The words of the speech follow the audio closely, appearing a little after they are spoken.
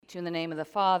to you in the name of the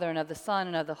Father, and of the Son,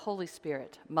 and of the Holy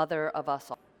Spirit, Mother of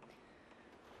us all.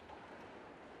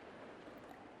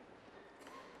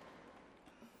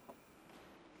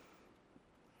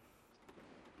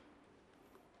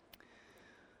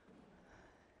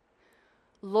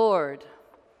 Lord,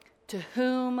 to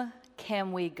whom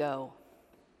can we go?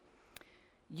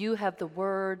 You have the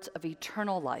words of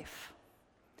eternal life.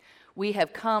 We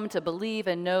have come to believe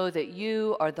and know that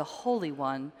you are the Holy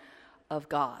One of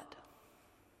God.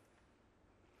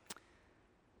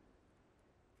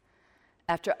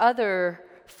 After other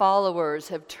followers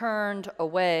have turned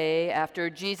away, after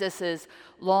Jesus'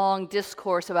 long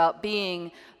discourse about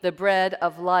being the bread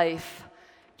of life,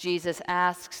 Jesus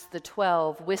asks the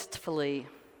 12 wistfully,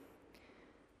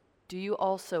 "Do you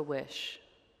also wish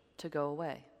to go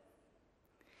away?"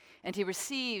 And he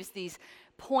receives these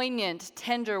poignant,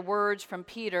 tender words from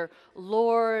Peter,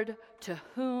 "Lord, to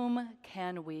whom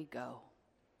can we go?"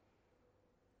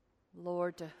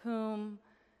 Lord, to whom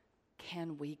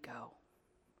can we go?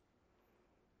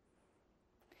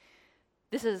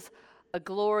 This is a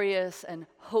glorious and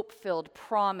hope-filled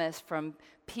promise from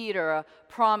Peter, a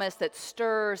promise that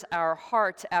stirs our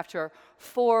hearts after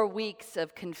 4 weeks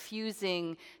of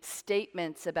confusing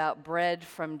statements about bread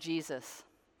from Jesus.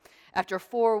 After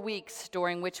 4 weeks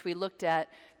during which we looked at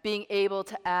being able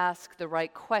to ask the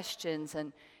right questions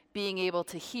and being able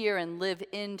to hear and live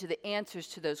into the answers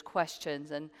to those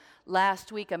questions. And last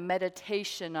week, a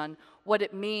meditation on what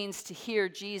it means to hear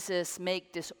Jesus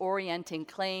make disorienting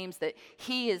claims that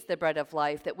he is the bread of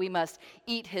life, that we must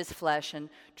eat his flesh and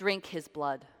drink his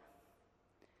blood.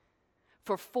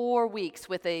 For 4 weeks,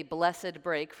 with a blessed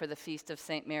break for the feast of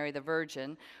St. Mary the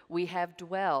Virgin, we have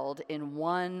dwelled in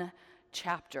one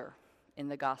chapter in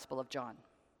the Gospel of John,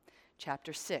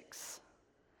 chapter 6.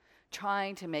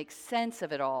 Trying to make sense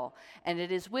of it all. And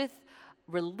it is with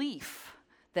relief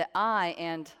that I,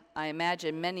 and I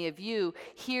imagine many of you,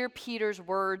 hear Peter's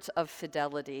words of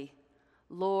fidelity.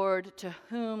 Lord, to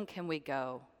whom can we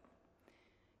go?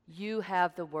 You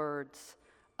have the words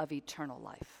of eternal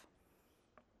life.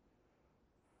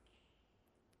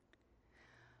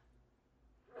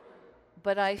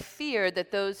 But I fear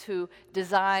that those who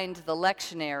designed the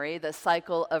lectionary, the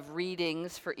cycle of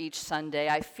readings for each Sunday,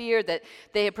 I fear that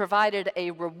they have provided a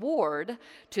reward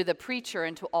to the preacher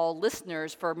and to all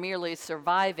listeners for merely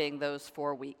surviving those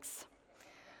 4 weeks.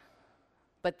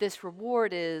 But this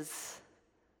reward is,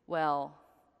 well,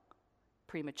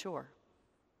 premature.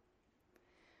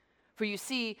 For you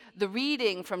see, the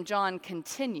reading from John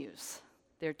continues.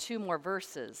 There are 2 more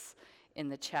verses in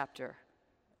the chapter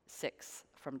 6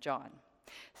 from John.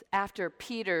 After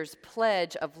Peter's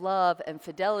pledge of love and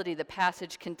fidelity, the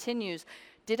passage continues,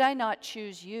 "Did I not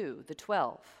choose you, the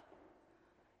 12?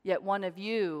 Yet one of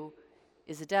you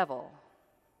is a devil."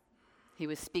 He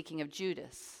was speaking of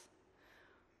Judas,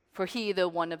 for he, though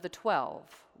one of the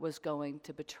 12, was going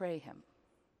to betray him.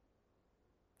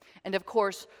 And of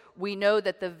course, we know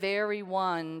that the very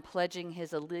one pledging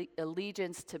his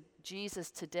allegiance to Jesus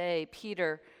today,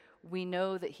 Peter, we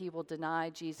know that he will deny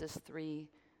Jesus 3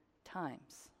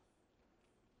 times.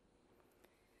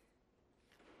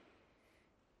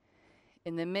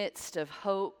 In the midst of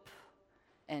hope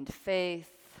and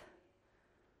faith,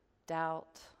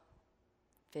 doubt,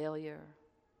 failure,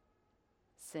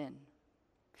 sin.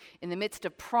 In the midst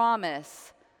of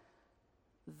promise,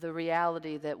 the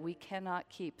reality that we cannot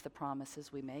keep the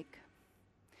promises we make.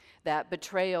 That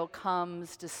betrayal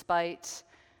comes despite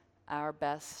our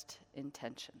best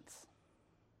intentions.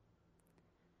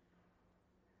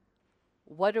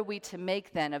 What are we to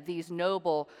make then of these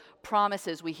noble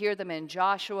promises? We hear them in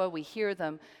Joshua, we hear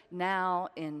them now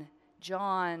in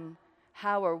John.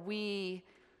 How are we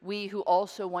who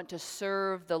also want to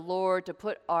serve the Lord, to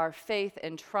put our faith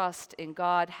and trust in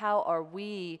God, how are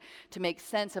we to make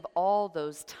sense of all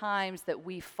those times that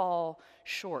we fall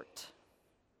short,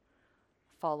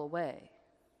 fall away,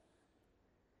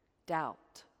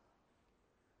 doubt,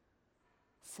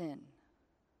 sin?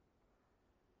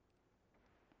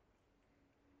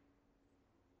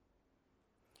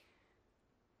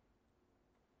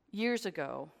 Years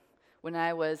ago, when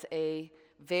I was a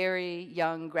very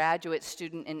young graduate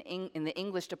student in the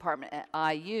English department at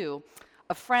IU,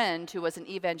 a friend who was an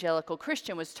evangelical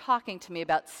Christian was talking to me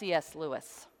about C.S.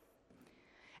 Lewis.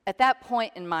 At that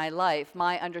point in my life,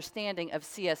 my understanding of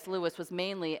C.S. Lewis was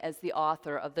mainly as the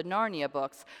author of the Narnia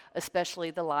books,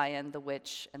 especially The Lion, the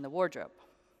Witch, and the Wardrobe.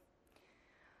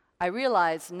 I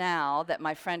realize now that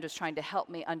my friend was trying to help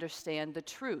me understand the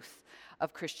truth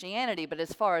of Christianity, but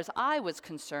as far as I was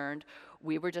concerned,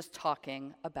 we were just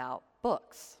talking about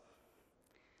books.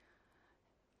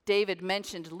 David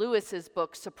mentioned Lewis's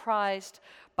book, Surprised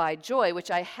by Joy,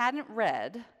 which I hadn't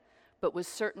read, but was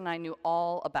certain I knew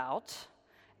all about.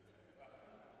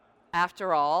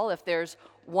 After all, if there's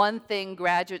one thing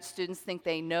graduate students think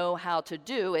they know how to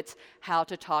do, it's how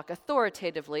to talk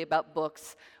authoritatively about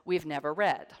books we've never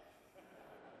read.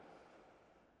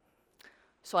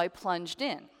 So I plunged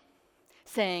in,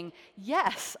 saying,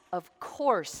 yes, of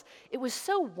course. It was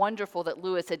so wonderful that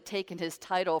Lewis had taken his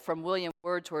title from William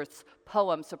Wordsworth's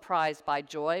poem, Surprised by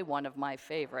Joy, one of my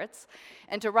favorites,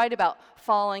 and to write about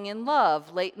falling in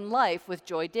love late in life with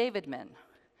Joy Davidman.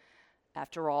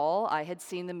 After all, I had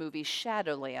seen the movie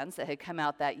Shadowlands that had come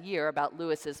out that year about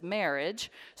Lewis's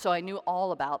marriage, so I knew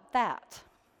all about that.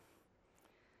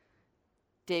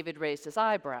 David raised his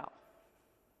eyebrow.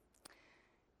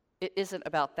 It isn't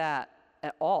about that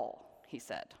at all, he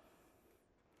said.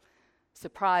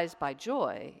 Surprised by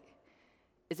Joy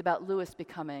is about Lewis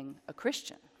becoming a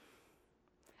Christian,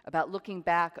 about looking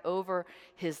back over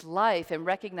his life and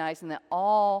recognizing that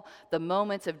all the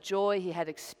moments of joy he had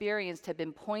experienced had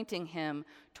been pointing him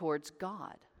towards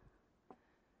God.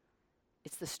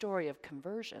 It's the story of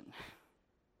conversion.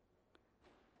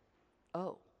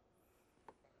 Oh.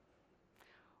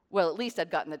 Well, at least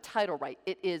I'd gotten the title right.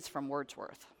 It is from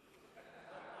Wordsworth.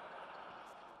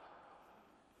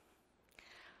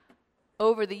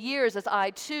 Over the years, as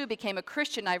I too became a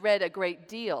Christian, I read a great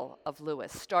deal of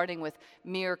Lewis, starting with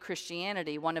Mere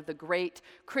Christianity, one of the great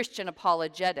Christian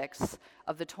apologetics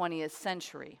of the 20th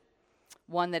century,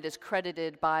 one that is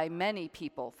credited by many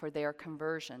people for their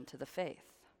conversion to the faith.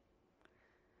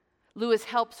 Lewis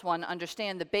helps one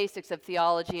understand the basics of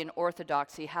theology and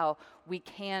orthodoxy, how we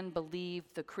can believe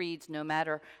the creeds no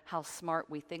matter how smart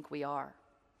we think we are.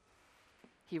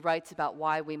 He writes about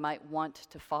why we might want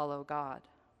to follow God.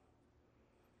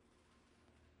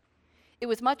 It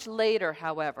was much later,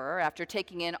 however, after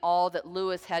taking in all that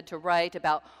Lewis had to write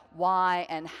about why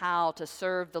and how to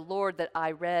serve the Lord, that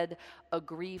I read A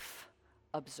Grief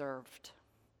Observed,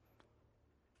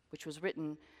 which was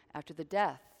written after the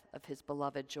death of his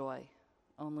beloved Joy,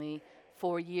 only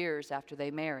 4 years after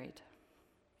they married.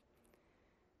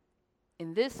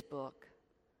 In this book,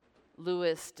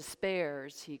 Lewis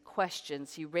despairs, he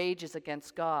questions, he rages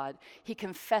against God, he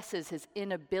confesses his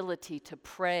inability to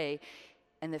pray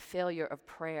and the failure of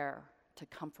prayer to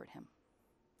comfort him.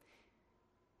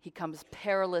 He comes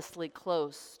perilously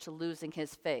close to losing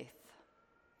his faith.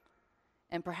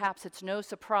 And perhaps it's no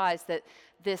surprise that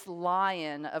this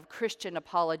lion of Christian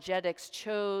apologetics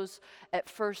chose at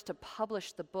first to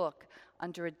publish the book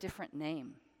under a different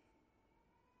name.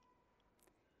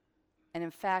 And in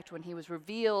fact, when he was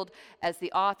revealed as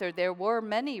the author, there were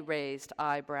many raised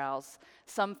eyebrows.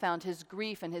 Some found his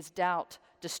grief and his doubt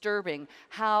disturbing.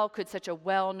 How could such a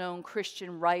well-known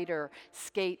Christian writer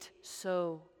skate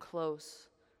so close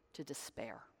to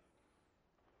despair?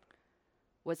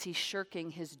 Was he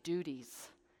shirking his duties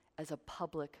as a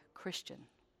public Christian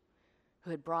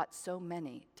who had brought so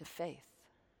many to faith?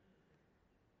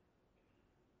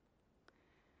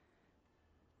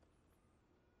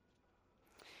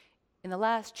 In the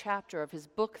last chapter of his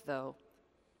book, though,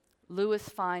 Lewis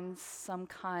finds some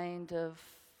kind of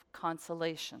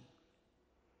consolation.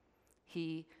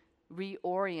 He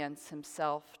reorients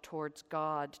himself towards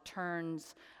God,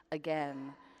 turns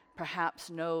again,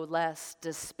 perhaps no less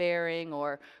despairing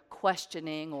or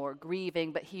questioning or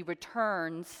grieving, but he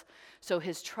returns so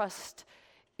his trust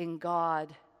in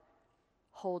God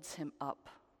holds him up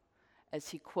as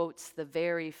he quotes the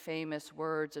very famous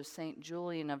words of St.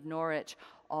 Julian of Norwich,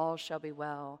 "All shall be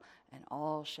well, and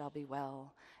all shall be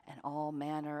well, and all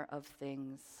manner of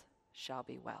things shall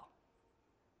be well."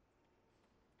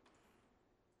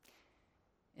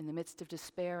 In the midst of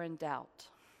despair and doubt,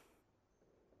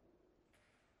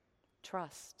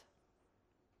 trust.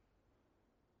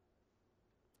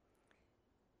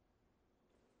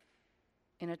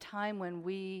 In a time when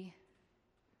we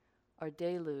are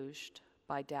deluged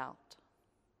by doubt,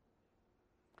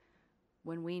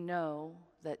 when we know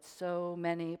that so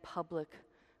many public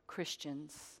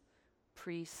Christians,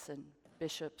 priests and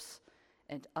bishops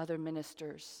and other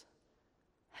ministers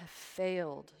have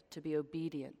failed to be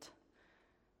obedient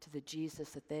to the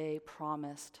Jesus that they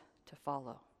promised to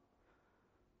follow.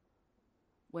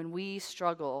 When we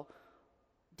struggle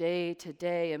day to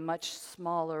day in much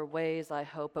smaller ways, I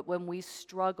hope, but when we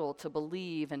struggle to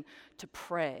believe and to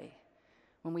pray,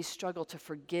 when we struggle to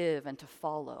forgive and to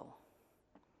follow,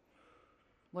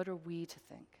 what are we to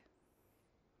think?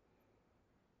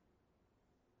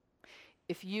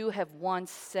 If you have once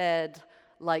said,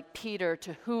 like Peter,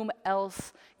 to whom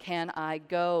else can I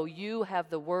go? You have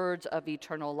the words of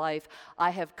eternal life.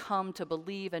 I have come to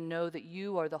believe and know that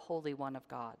you are the Holy One of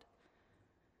God.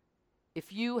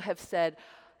 If you have said,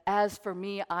 as for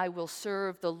me, I will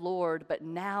serve the Lord, but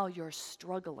now you're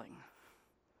struggling,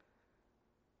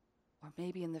 or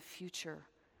maybe in the future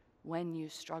when you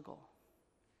struggle,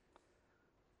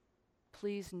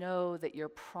 please know that your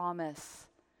promise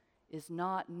is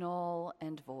not null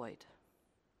and void.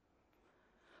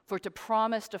 For to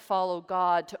promise to follow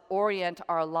God, to orient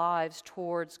our lives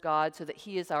towards God so that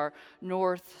He is our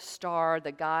North Star,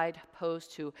 the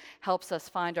guidepost who helps us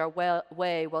find our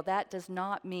way, well, that does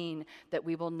not mean that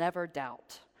we will never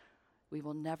doubt, we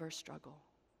will never struggle,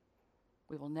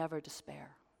 we will never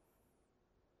despair.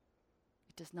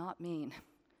 It does not mean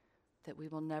that we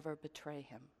will never betray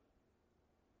Him.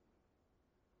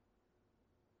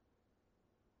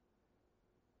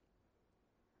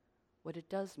 What it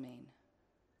does mean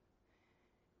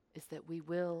is that we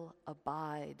will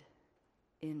abide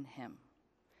in Him.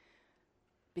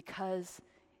 Because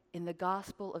in the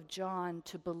Gospel of John,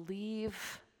 to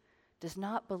believe does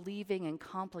not believing in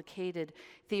complicated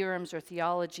theorems or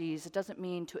theologies. It doesn't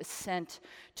mean to assent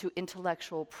to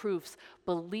intellectual proofs.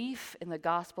 Belief in the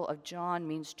Gospel of John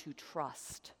means to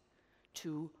trust,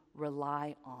 to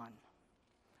rely on,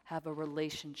 have a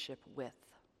relationship with.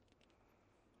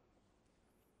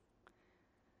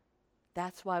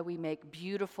 That's why we make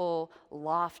beautiful,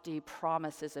 lofty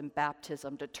promises in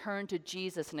baptism, to turn to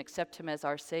Jesus and accept Him as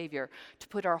our Savior, to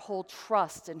put our whole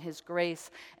trust in His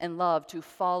grace and love, to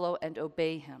follow and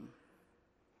obey Him.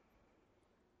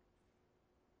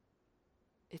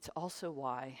 It's also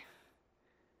why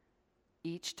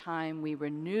each time we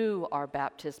renew our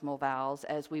baptismal vows,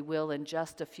 as we will in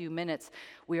just a few minutes,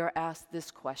 we are asked this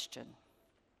question: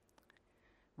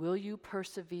 will you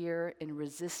persevere in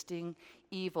resisting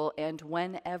evil, and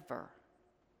whenever,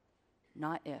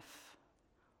 not if,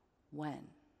 when,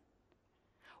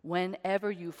 whenever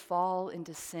you fall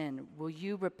into sin, will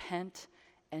you repent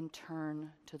and turn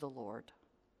to the Lord?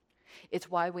 It's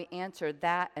why we answer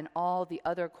that and all the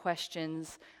other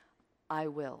questions, I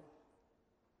will,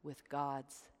 with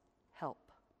God's help.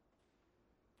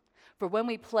 For when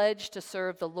we pledge to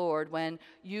serve the Lord, when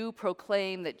you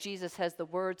proclaim that Jesus has the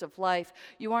words of life,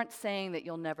 you aren't saying that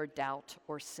you'll never doubt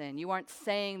or sin. You aren't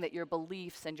saying that your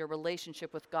beliefs and your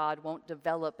relationship with God won't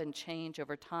develop and change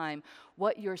over time.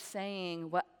 What you're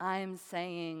saying, what I'm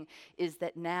saying, is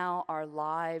that now our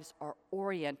lives are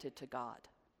oriented to God,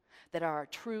 that our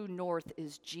true north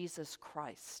is Jesus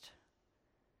Christ.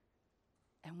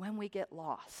 And when we get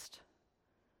lost,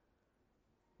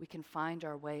 we can find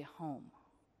our way home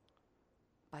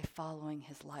by following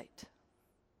His light.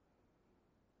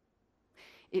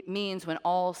 It means when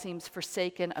all seems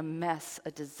forsaken, a mess,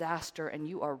 a disaster, and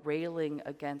you are railing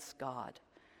against God,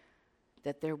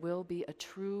 that there will be a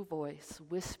true voice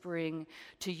whispering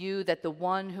to you that the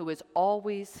one who is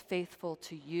always faithful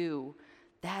to you,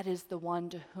 that is the one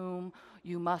to whom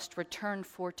you must return,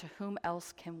 for to whom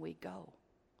else can we go?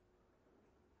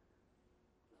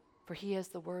 For He has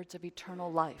the words of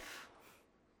eternal life.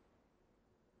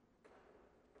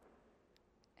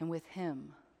 And with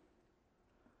Him,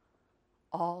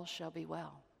 all shall be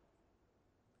well,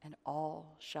 and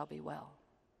all shall be well,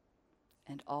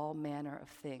 and all manner of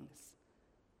things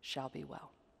shall be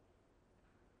well.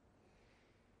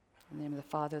 In the name of the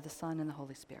Father, the Son, and the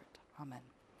Holy Spirit. Amen.